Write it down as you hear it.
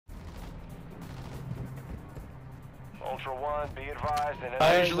Ultra One, be advised. And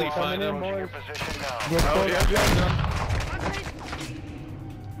I usually find them. Your position now. Oh yeah,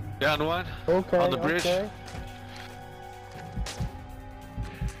 down one. Okay. On the bridge. Okay.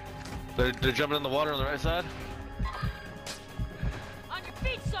 They're jumping in the water on the right side. On your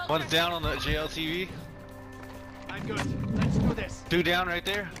feet, soldier. One's down on the JLTV. I'm good. Let's do this. Two down right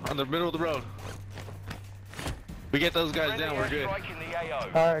there on the middle of the road. We get those guys down, we're good.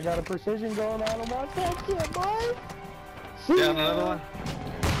 Alright, I got a precision going on my shit, boy. Down another one.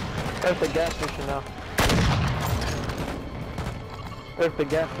 There's the gas station now. There's the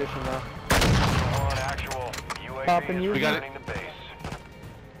gas station now. Actual. UAV Popping you. We got it. the base.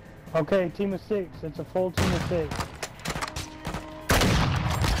 Okay, team of 6. It's a full team of 6.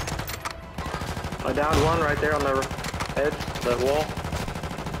 I downed one right there on the edge, the wall.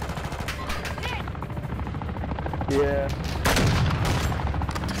 Yeah.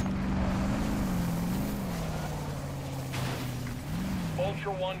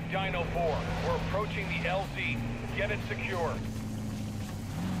 Ultra One, Dino 4. We're approaching the LZ. Get it secure.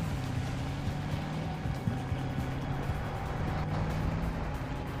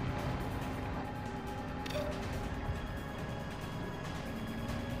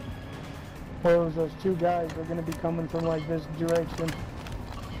 Well, those two guys are going to be coming from like this direction.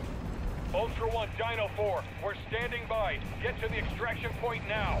 Ultra One, Dino 4. We're standing by. Get to the extraction point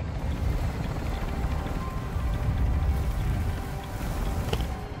now.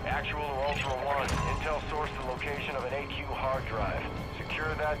 Actual Ultra One. Intel sourced the location of an AQ hard drive.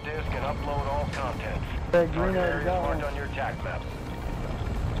 Secure that disk and upload all contents. That green Target area area got marked one. on your TAC map.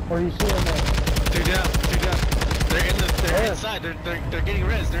 Where are you seeing that? Two down, two down. They're inside. They're getting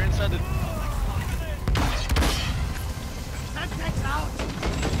res. They're inside the. Contacts out.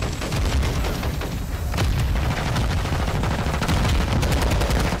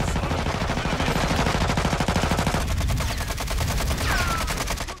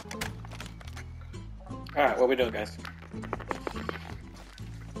 Alright, what we doing, guys?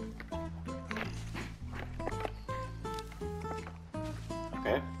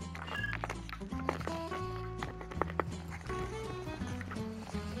 Okay.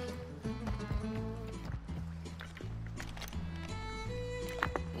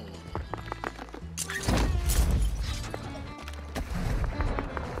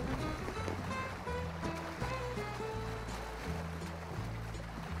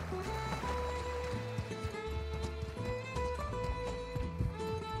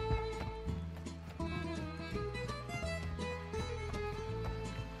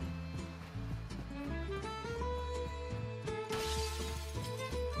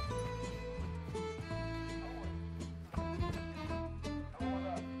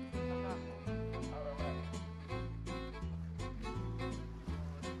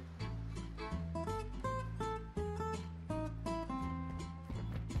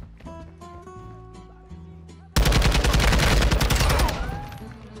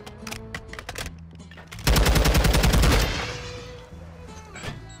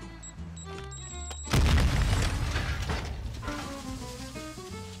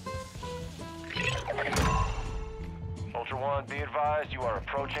 Ultra One, be advised. You are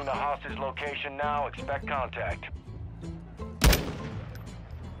approaching the hostage location now. Expect contact.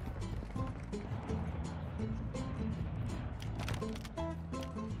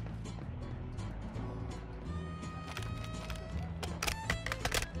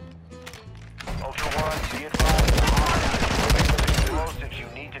 Ultra One, be advised. The hostage is explosives. You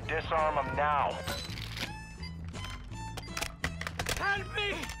need to disarm them now. Help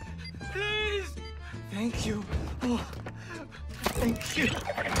me! Please! Thank you. Oh, thank you.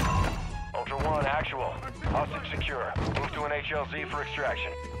 Ultra One, actual. Hostage secure. Move to an HLZ for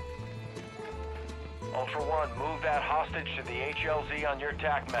extraction. Ultra One, move that hostage to the HLZ on your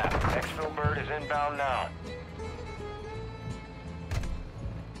TAC map. Exfil Bird is inbound now.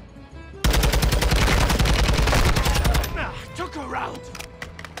 Took her out.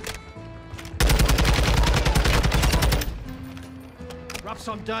 Rub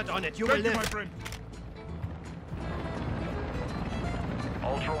some dirt on it. You will live. My friend.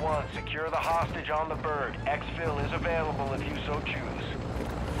 Ultra One, secure the hostage on the bird. Exfil is available if you so choose.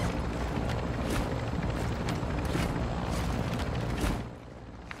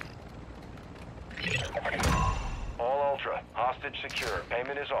 All Ultra, hostage secure.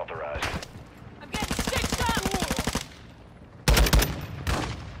 Payment is authorized. I'm getting stitched up!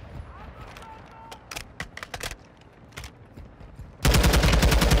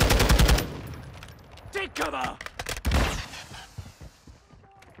 Take cover!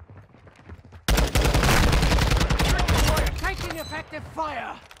 Taking effective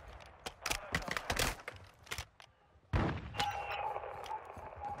fire!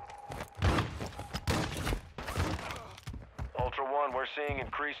 1, we're seeing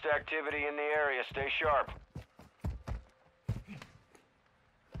increased activity in the area. Stay sharp.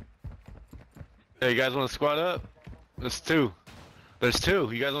 Hey, you guys want to squad up? There's 2. There's 2.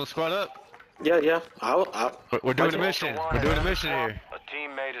 You guys want to squad up? Yeah, yeah. We're doing a mission. Ultra One, We're doing a another mission squad- here. A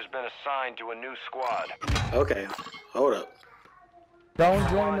teammate has been assigned to a new squad. Okay, hold up. Don't Ultra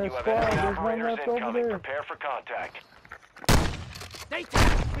join One, the you have squad. enemy There's one operators left over incoming. there. Prepare for contact. They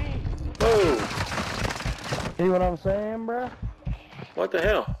tagged me! Oh, See what I'm saying, bruh? what the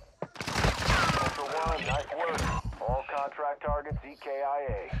hell? Ultra One, nice work. All contract targets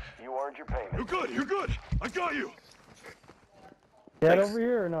EKIA. You earned your payment. You're good, you're good! I got you! Get Thanks. over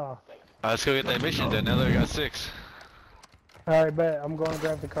here or no? Let's go get that mission done. Now that we got 6. Alright, bet. I'm going to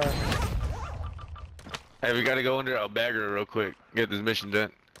grab the car. Hey, we gotta go under a bagger real quick. Get this mission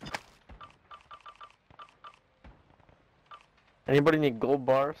done. Anybody need gold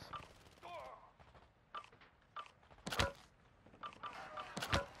bars?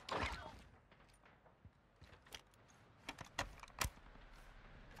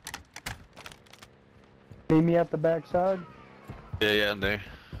 Meet me at the backside. Yeah, I'm there.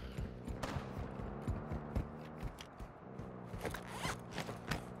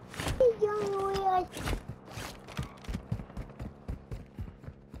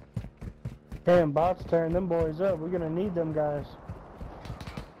 Damn, bots tearing them boys up. We're gonna need them guys.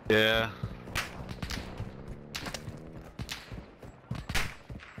 Yeah.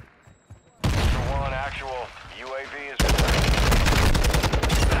 Ultra One, actual. UAV is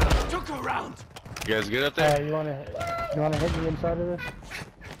Took a round! You guys good up there? You wanna hit the inside of this?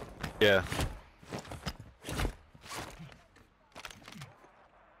 Yeah.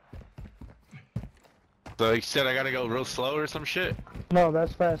 So you said I gotta go real slow or some shit? No,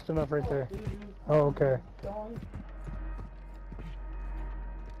 that's fast enough right there. Oh, okay.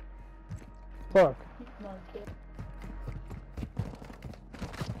 Fuck.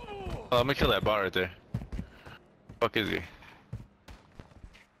 Oh, I'm gonna kill that bot right there. Fuck is he?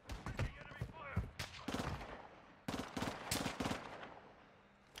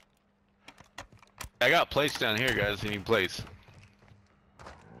 I got plates down here, guys. You need plates.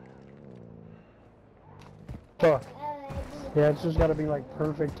 Fuck. Yeah, it's just gotta be like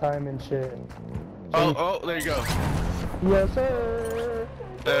perfect time and shit. Oh, there you go. Yes, sir.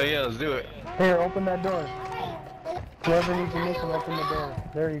 Yeah, let's do it. Here, open that door. Whoever needs a mission, open the door.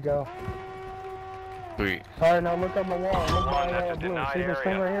 There you go. Sweet. Alright, now look up my wall. Look One, by that's a blue. denied See this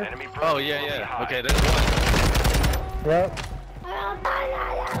thing right area. here? Enemy Oh, presence will be yeah. high. Okay, there's one. Yep.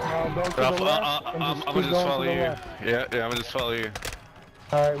 Go to the I'm left and gonna keep just going follow to the you. left. Yeah, I'm gonna just follow you.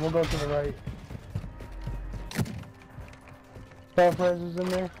 Alright, we'll go to the right. Self-res is in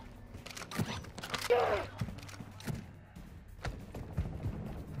there.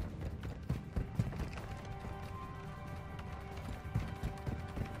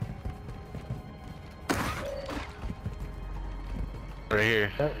 Right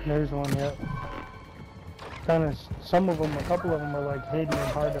here. Yep, there's one, yep. Kinda, some of them, a couple of them are like hidden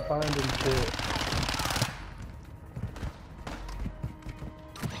and hard to find and shit.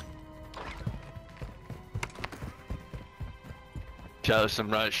 Shout out some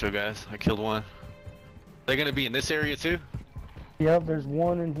riot show, guys. I killed one. They're gonna be in this area too? Yep, there's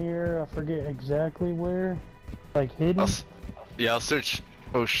one in here, I forget exactly where. Like hidden. Yeah, I'll search.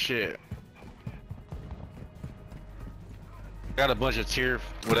 Oh shit. Got a bunch of tier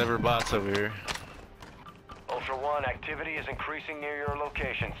whatever bots over here. Ultra One, activity is increasing near your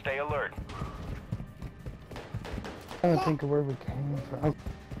location. Stay alert. I don't think of where we came from.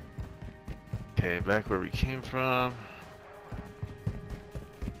 Okay, back where we came from.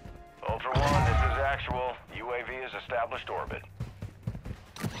 Ultra One, this is actual. UAV is established orbit.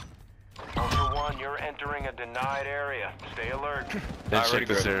 Ultra One, you're entering a denied area. Stay alert. Then check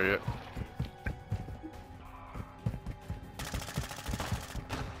this area.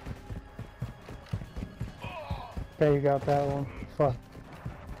 Okay, you got that one. Fuck.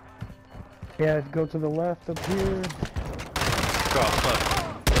 Yeah, go to the left up here. Oh, fuck.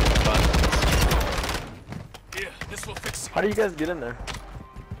 Here, this will fix it. How do you guys get in there?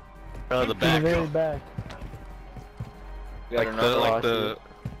 The To the back. very back. Like the.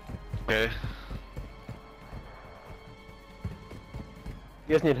 Okay.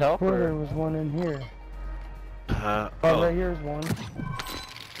 You guys need help? Where there Or? was one in here. Oh, Right here's one.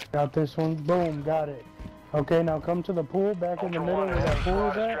 Got this one. Boom, got it. Okay, now come to the pool back in the Ultra middle One, where that enemy pool squad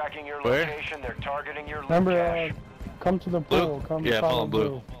is is at. tracking your Where? location. They're targeting your Remember, cache. come to the pool. Blue? Come Yeah, follow follow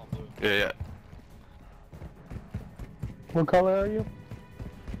blue. Yeah, What color are you?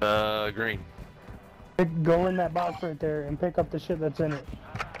 yeah. Green. Go in that box right there and pick up the shit that's in it.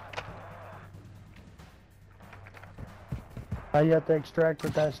 Now you have to extract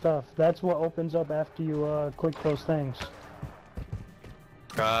with that stuff. That's what opens up after you click those things.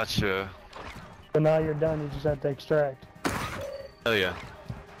 Gotcha. So now you're done, you just have to extract. Hell yeah.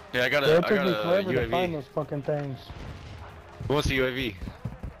 Yeah, I got Yeah, a, it I took got me a forever to find UAV. those fucking things. Who wants a UAV?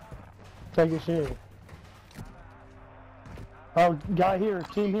 Take your shit. Oh, guy here,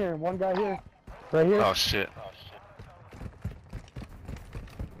 team here, one guy here. Right here. Oh shit.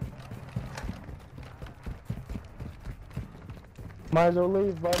 Might as well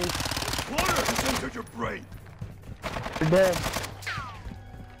leave, buddy. Water has entered your brain. You're dead.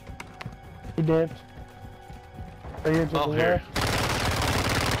 He dipped. Right here to the Oh, here. left.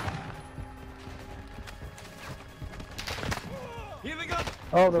 Healing up.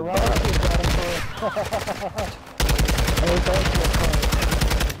 Oh, the rocket got him for Hey, thank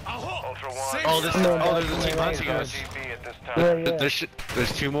you. Aho. Ultra One. Oh, this is, No, oh, no, there's a no, team no, hunting no. us. RTB at this Yeah, time. yeah.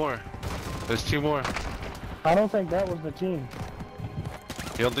 There's two more. There's two more. I don't think that was the team.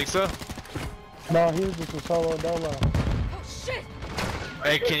 You don't think so? No, he was just a solo dolo. Oh shit!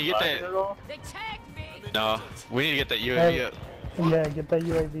 Hey, can you get that? They tagged me! No, we need to get that UAV Hey. up. Yeah, get that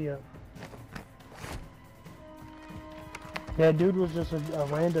UAV up. Yeah, dude was just a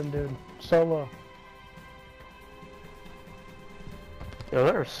random dude. Solo. Yo,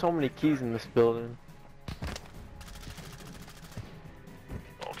 there are so many keys in this building.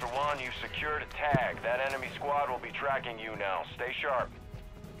 Ultra One, you secured a tag. That enemy squad will be tracking you now. Stay sharp.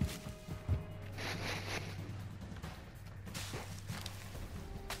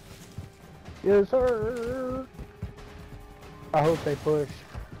 Yes, sir. I hope they push.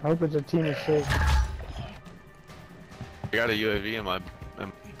 I hope it's a team of 6. I got a UAV in my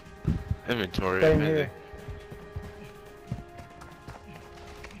inventory. Same man. here.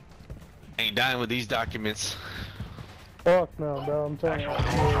 Ain't dying with these documents. Fuck no, bro. I'm telling you.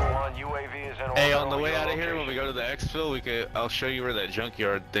 Actual to Ultra One, UAV is in Hey, order on the way your out of here, when we go to the exfil, I'll show you where that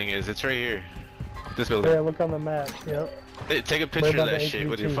junkyard thing is. It's right here. This building. Yeah, look on the map. Yep. Hey, take a picture of about that the shit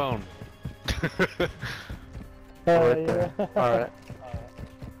with your APT? phone. Oh, Right there. yeah. Alright.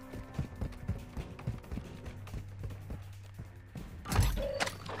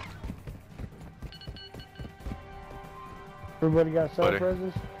 Everybody got Buddy.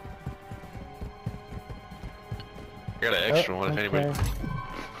 self-reses? I got an extra one if anybody. Okay.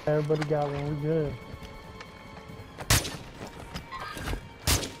 Everybody got one. We good.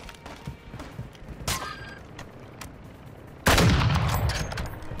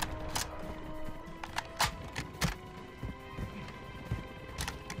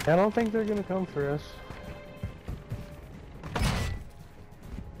 I don't think they're gonna come for us.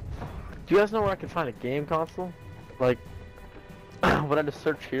 Do you guys know where I can find a game console? Like, would I just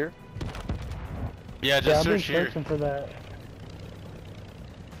search here? Yeah, Yeah, just I've been search here. searching for that.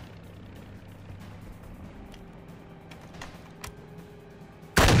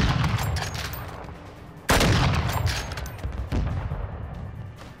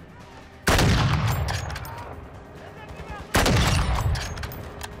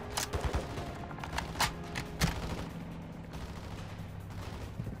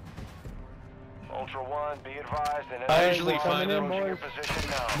 Ultra One, be advised. An I enemy usually squad find is them. approaching your boys. position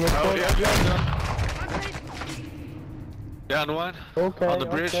now. Get Oh, close. yeah, down one. Okay, on the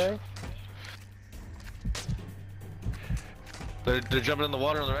bridge. okay. They're jumping in the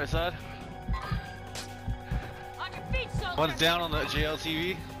water on the right side. On your feet, soldier! One's down on the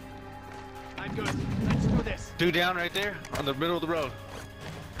JLTV. I'm good. Let's do this. Two down right there on the middle of the road.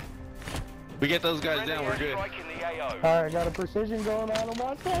 We get those guys Friendly down, we're good. airstrike in the AO. Alright, got a precision going on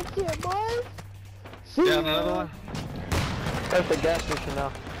watch that shit, boys! See Down ya. another one. There's the gas station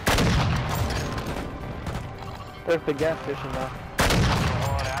now. There's the gas station now.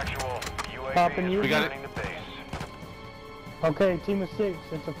 Ultra One, actual. UAV Popping is you. We got returning to base. Okay, team of 6.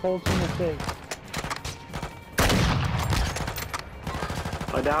 It's a full team of 6.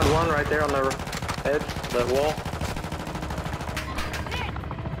 I downed one right there on the edge, that wall.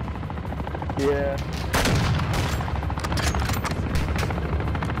 Yeah.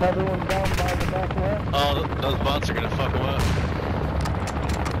 Another one's down by the back left. Oh, those bots are gonna fuck them up.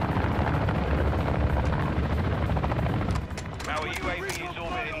 Our UAV is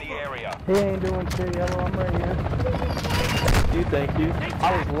orbiting the area. He ain't doing shit, Yellow. I'm right here. Thank you.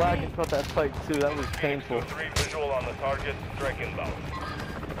 I was lagging throughout that fight too. That was painful. 3 visual on the target. Strike inbound.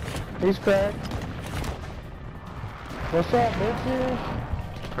 He's cracked. What's up,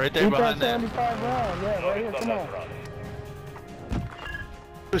 bitches? Right there Eat that behind that. 75 round. Yeah, right here. Come on.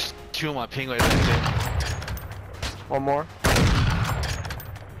 There's two on my ping right there. One more.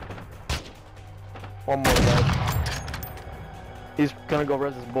 One more, guys. He's gonna go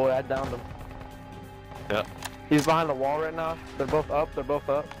res his boy. I downed him. Yep. He's behind the wall right now. They're both up. They're both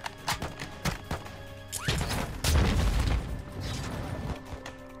up.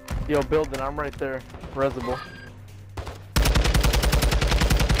 Yo, building. I'm right there. Resible.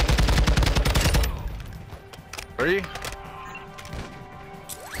 Where are you?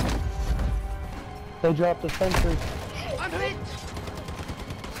 They dropped the sentry. I'm hit!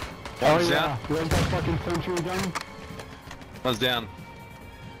 One's down. Where's that fucking sentry gun? One's down.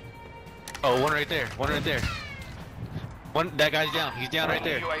 Oh, one right there. One right there. One. That guy's down. He's down right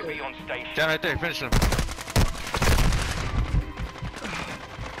there. UAV on station. Down right there. Finish him.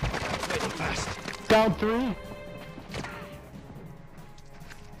 Down 3.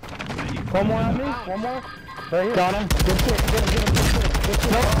 One more on me. One more. Right here. Got him. Good shit. Get him. Good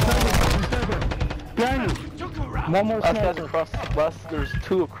shit. Behind you. Took a round. One more Last guy's sniper. across. Last. There's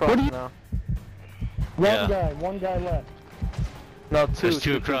 2 across now. Yeah. One guy left. No, 2. There's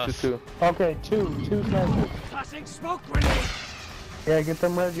 2 across. Two. Okay, two snipers. Tossing smoke grenade. Yeah, get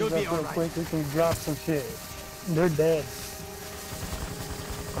them ready You'll up be real alright. quick. We can drop some shit. They're dead.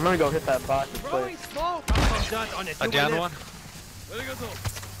 I'm gonna go hit that box and Throwing play. smoke. I'm done on it. A down one.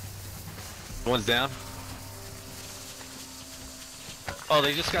 One's down. Oh,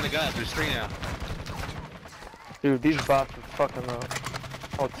 they just got a guy. There's 3 now. Dude, these bots are fucking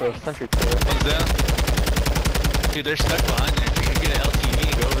Oh, it's a sentry turret. One's down. Dude, they're stuck behind there. If you can get an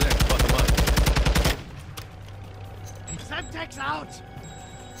LTV, go over there and fuck them up. Semtex out.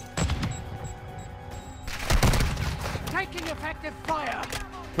 Taking effective fire.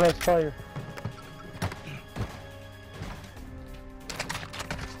 Press fire.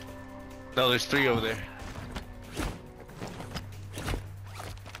 No, there's 3 over there.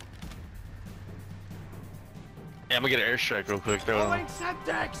 Yeah, I'm gonna get an airstrike real quick. Though. Throwing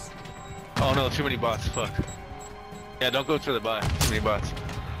Semtex. Oh no, too many bots. Fuck. Yeah, don't go through the buy. Too many bots.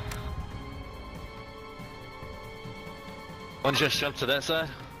 One just jumped to that side.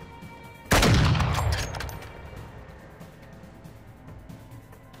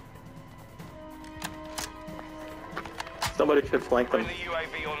 Somebody should flank them. Friendly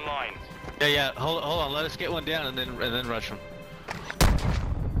UAV online. Yeah. Hold on. Let us get one down and then rush them.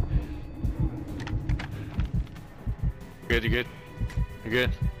 Good. You're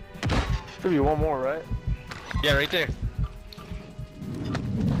good. Should be one more, right? Yeah, right there.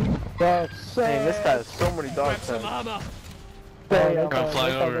 That's Dang, this guy has so many dog Grab some tags. armor. flying They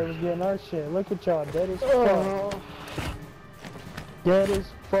over. was getting our shit. Look at y'all, dead as fuck. Dead as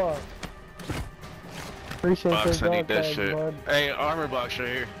fuck. Appreciate Box, those I need dog that tags, shit. bud. Hey, armor box right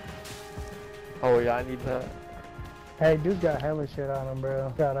here. Oh yeah, I need that. Hey, dude got hella shit on him,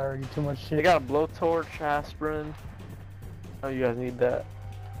 bro. Got already too much shit. They got a blowtorch, aspirin. Oh, you guys need that.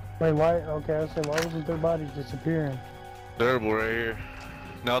 Wait, why? Okay, I said, why wasn't their bodies disappearing? Durable right here.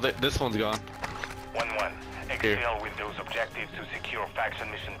 No, this one's gone. 1-1. Here. Excel with those objectives to secure faction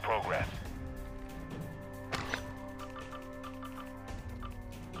mission progress.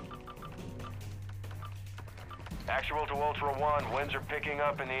 Actual to Ultra One, winds are picking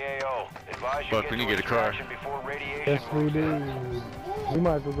up in the AO. Advise you Fuck, get we to need to get a car. extraction before radiation Yes, we moves do. in. We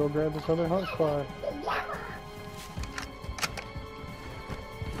might as well go grab this other hunt spot.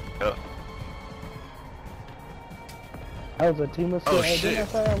 Yeah. That was a team of 6. Oh, Hey, shit. didn't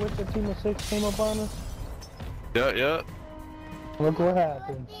I say I wish a team of 6 came up on us? Yeah. Look what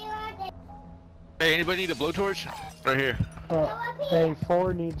happened. Hey, anybody need a blowtorch? Right here. Hey,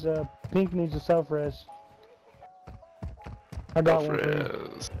 4 needs a... Pink needs a self-res. I got one for you.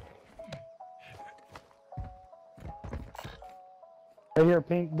 Alfrez. Right here,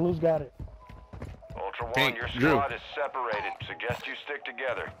 Pink. Blue's got it. Ultra One, Pink, your Drew. squad is separated. Suggest you stick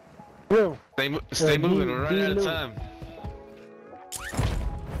together. Blue. Stay moving. D- We're running out of D- time.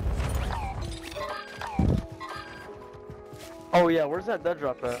 Oh yeah, where's that dead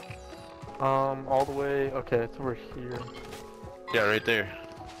drop at? All the way. Okay, it's over here. Yeah, right there.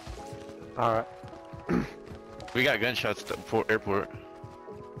 All right. We got gunshots at the airport.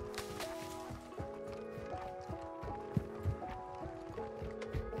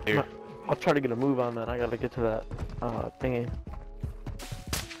 Here. I'll try to get a move on that. I gotta get to that thingy.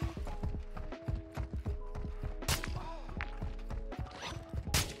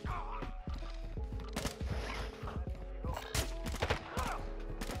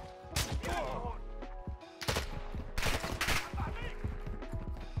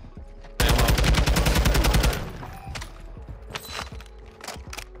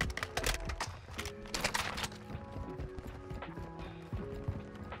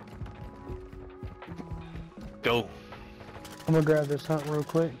 Go. I'm gonna grab this hunt real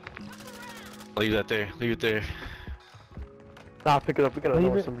quick. Leave that there. Leave it there. Nah, pick it up. We gotta Leave know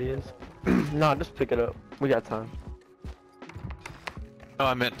where it. somebody is. Nah, just pick it up. We got time. Oh,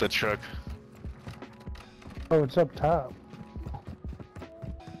 I meant the truck. Oh, it's up top.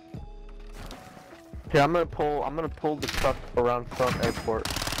 Here, I'm gonna pull the truck around front airport.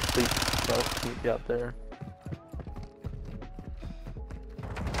 Please, so meet you out there.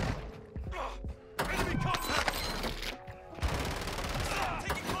 Enemy contact!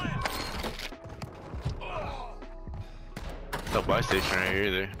 Taking fire! No buy station right here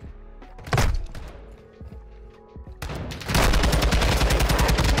either.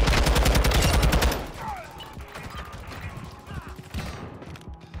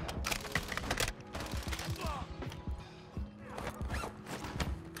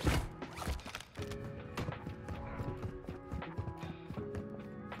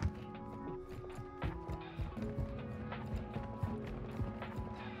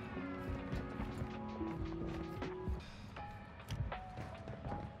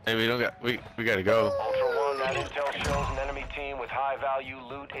 Hey, we gotta go. Ultra One, that intel shows an enemy team with high-value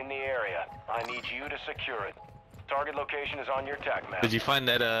loot in the area. I need you to secure it. Target location is on your TAC map. Did you find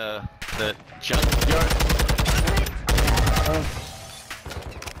that junkyard?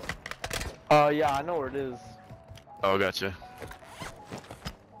 Yeah, I know where it is. Oh, gotcha.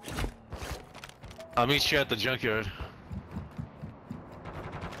 I'll meet you at the junkyard.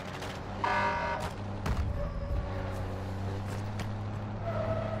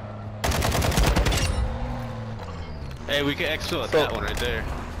 Hey, we can exfil at that one right there.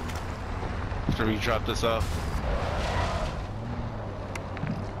 After we drop this off.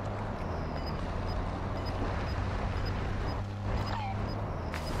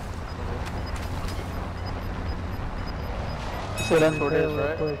 So that's where it is,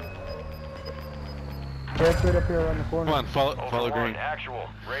 right? Quick. Yeah, it's right up here around the corner. Come on, follow Ultra green. One, actual.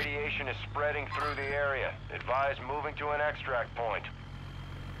 Radiation is spreading through the area. Advise moving to an extract point.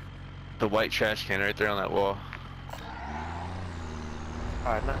 The white trash can right there on that wall.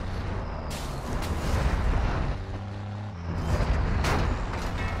 Alright, nice.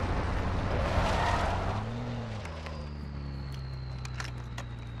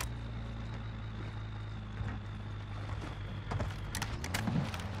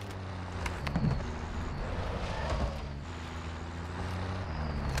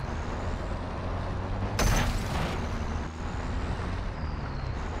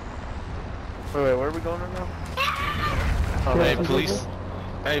 Wait, where are we going right now? Oh, Hey, Yeah, police.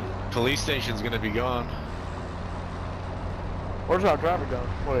 Hey, police station's gonna be gone. Where's our driver going?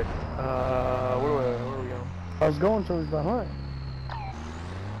 Wait, where are we going? I was going towards the hunt.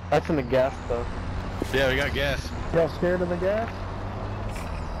 That's in the gas stuff. Yeah, we got gas. Y'all scared of the gas?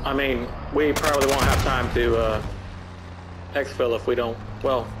 I mean, we probably won't have time to exfil if we don't.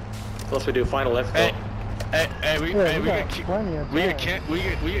 Well, unless we do final exfil. Hey, we Yeah, we could got keep. plenty of We time. could camp. We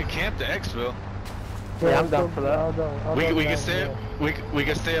could camp the exfil. Yeah, I'm let's down go- for that. I'll go We down can stay. there. We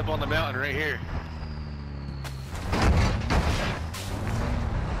can stay up on the mountain right here.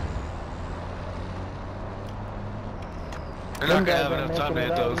 They're Them not gonna guys have ain't enough time to making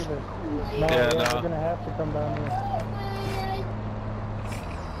hit it out those. either. No, Yeah, yeah, no. we're gonna have to come down here.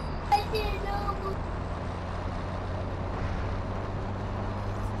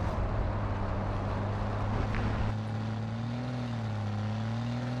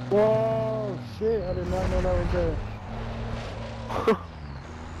 Whoa, shit, I did not know that was there.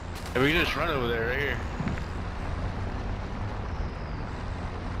 Hey, we can just run over there right here.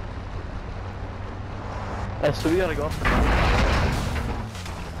 Hey, so we gotta go up the mountain.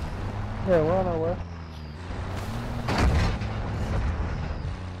 Yeah, we're on our way.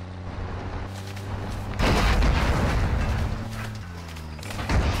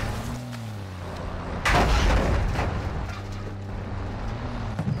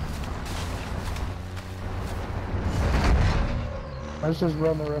 Let's just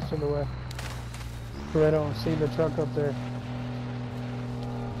run the rest of the way. So they don't see the truck up there.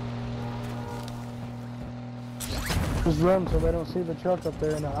 Just run so they don't see the truck up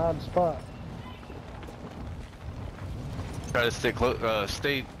there in an odd spot. Try to stay close.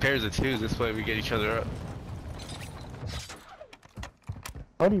 Stay pairs of twos. This way we get each other up.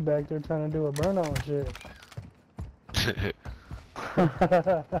 Buddy back there trying to do a burnout and shit.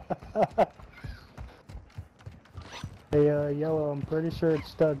 Hey, Yellow, I'm pretty sure it's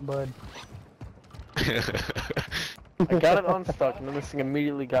stuck, bud. I got it unstuck and then this thing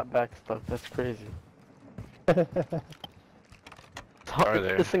immediately got back stuck. That's crazy. Are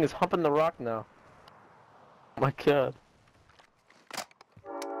there? This thing is humping the rock now. My god.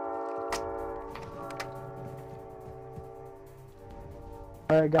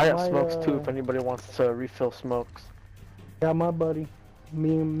 Alright, I got my, smokes too if anybody wants to refill smokes. Got my buddy.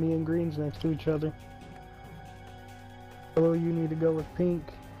 Me and Green's next to each other. Hello, you need to go with pink.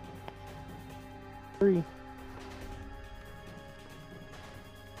 3.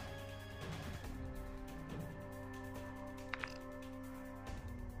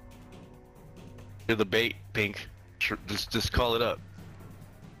 You're the bait, Pink. Just call it up.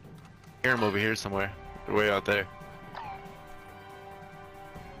 Hear him over here somewhere. They're way out there.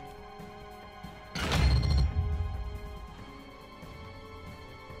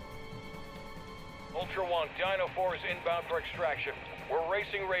 Ultra One, Dino 4 is inbound for extraction. We're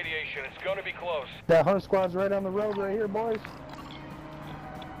racing radiation. It's going to be close. That hunt squad's right on the road right here, boys.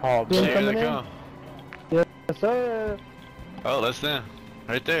 Oh, You Here ain't coming they in? come. Yes, sir. Oh, that's them.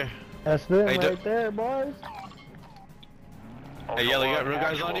 Right there. That's them Hey, right there, boys. Hey, Yellow, you got real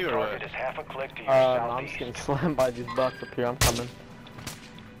guys on you or what? Target is half a click to your I'm southeast. just getting slammed by these bucks up here. I'm coming.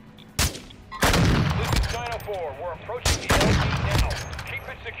 This is Dino 4. We're approaching the LZ now. Keep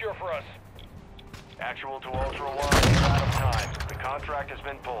it secure for us. Actual to Ultra One, we're out of time. The contract has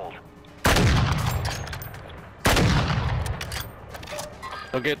been pulled.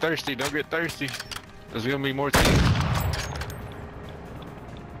 Don't get thirsty. Don't get thirsty. There's gonna be more teams.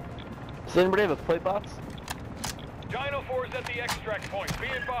 Does anybody have a plate box? Dino 4 is at the extract point. Be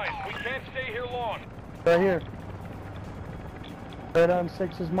advised, we can't stay here long. Right here. Right on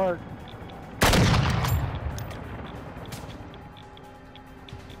 6's mark.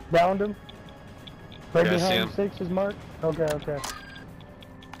 Downed him. Right Yeah, I see behind him. 6's mark. Okay, okay.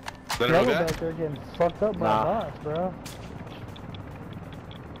 Let her Yellow go back back. there getting fucked up by Nah. bots, bro.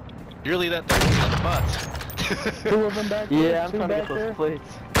 You're really that thirsty on the bots. 2 of them back there. Yeah, I'm 2 trying to back get those there.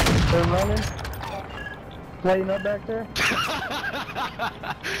 plates. They're running. Plating up back there.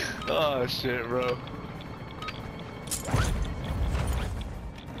 Oh shit, bro.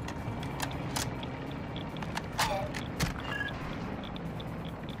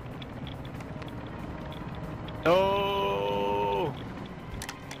 No.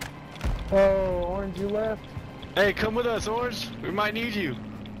 Oh, Orange, you left? Hey, come with us, Orange. We might need you.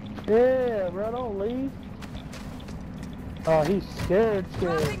 Yeah, bro, don't leave. Oh, he's scared.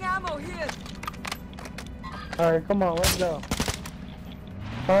 Dropping ammo here. Alright, come on, let's go.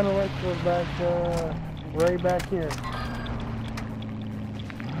 Final electrical's back, right back here.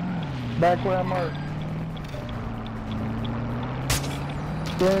 Back where I marked.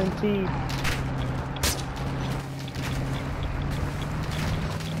 Guaranteed.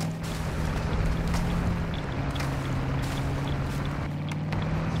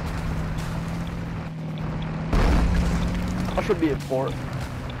 I should be at fort.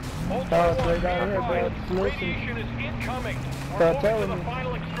 Ultra Oh, it's One, right be down here, bro. advised, Listen. radiation is incoming. We're Stop moving telling to the me.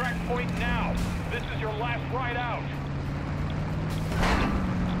 final extract point now. This is your last ride out.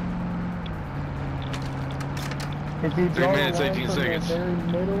 If you 3 draw minutes, the line 18 from seconds. the very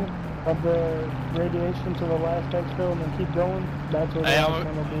middle of the radiation to the last exfil and then keep going, that's where the Hey, last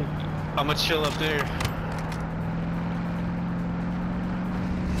one will be. I'm gonna chill up there.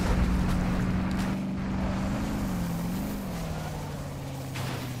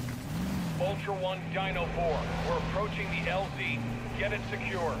 Ultra One, Dino 4. We're approaching the LZ. Get it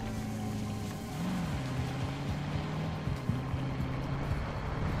secure.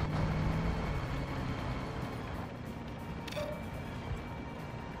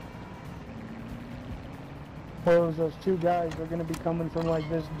 Close those 2 guys, they're gonna be coming from like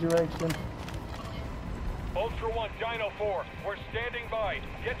this direction. Ultra One, Dino 4. We're standing by.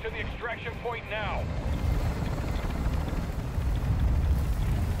 Get to the extraction point now.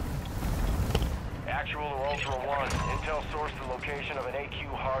 Actual or Ultra One, intel sourced the location of an AQ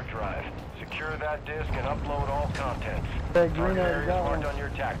hard drive. Secure that disk and upload all contents. That green Target already area is got marked one. on your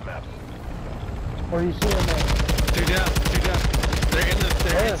TAC map. Where you see him at? 2 down. 2 down.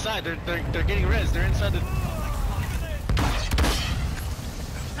 They're Where? inside. They're getting res. They're inside the.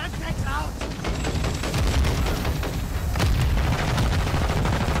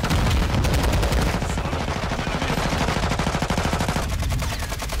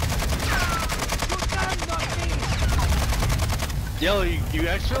 Yellow, you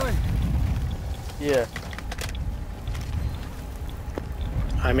actually? Yeah.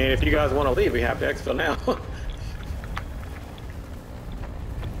 I mean, if you guys want to leave, we have to exfil now. For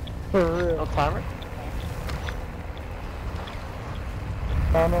real. No timer?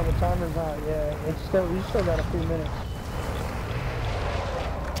 Oh no, the timer's not, yeah. It's still, you still got a few minutes.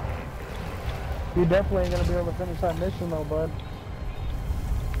 You definitely ain't gonna be able to finish that mission though, bud.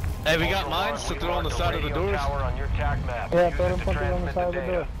 Hey, we got Ultra mines One, to we throw on the marked side a of the radio doors. tower on your TAC map. Yeah, Use throw it them to something on the transmit side of the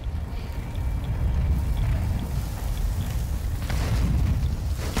data. door.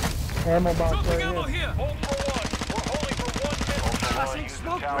 Ammo box Dropping right ammo here. here. Ultra One, we're holding for 1 minute. Tossing Use the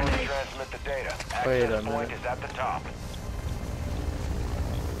smoke tower to grenade. transmit the data. Wait a Access point minute. is at the top.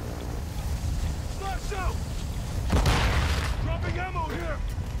 Blast out! Dropping ammo here!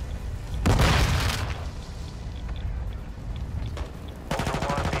 Ultra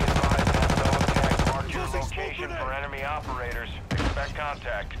One, be advised that dog tag marked your location for enemy operators. Expect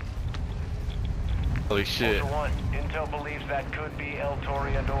contact. Holy shit. Ultra One, intel believes that could be El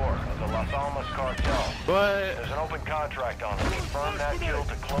Toreador of the Las Almas cartel. What? There's an open contract on it. Confirm that kill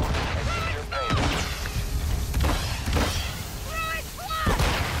to close it and secure payment.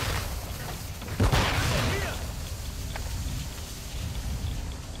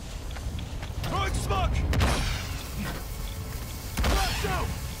 Throwing smoke! Blast out!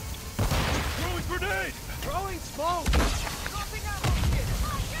 Throwing grenade! Throwing smoke! Dropping ammo here!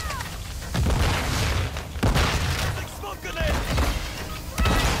 Tossing smoke grenade!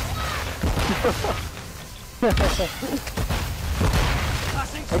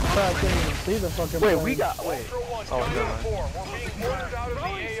 Passing I smoke can't grenade! even see the fucking Wait, plane. we got. Wait. Ultra One, Oh, Dino never mind. 4, we're being ordered out of the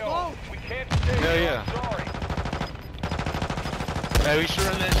Throwing AO. smoke. We can't stay Yeah, here. yeah. I'm sorry. Hey, we should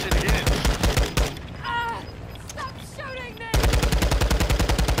run that shit again. Ah! Stop shooting me!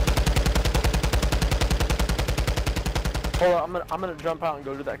 Hold on, I'm gonna jump out and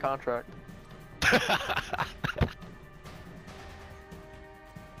go do that contract.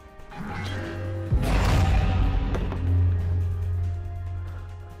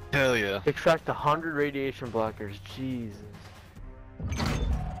 Hell yeah. Extract 100 radiation blockers. Jesus.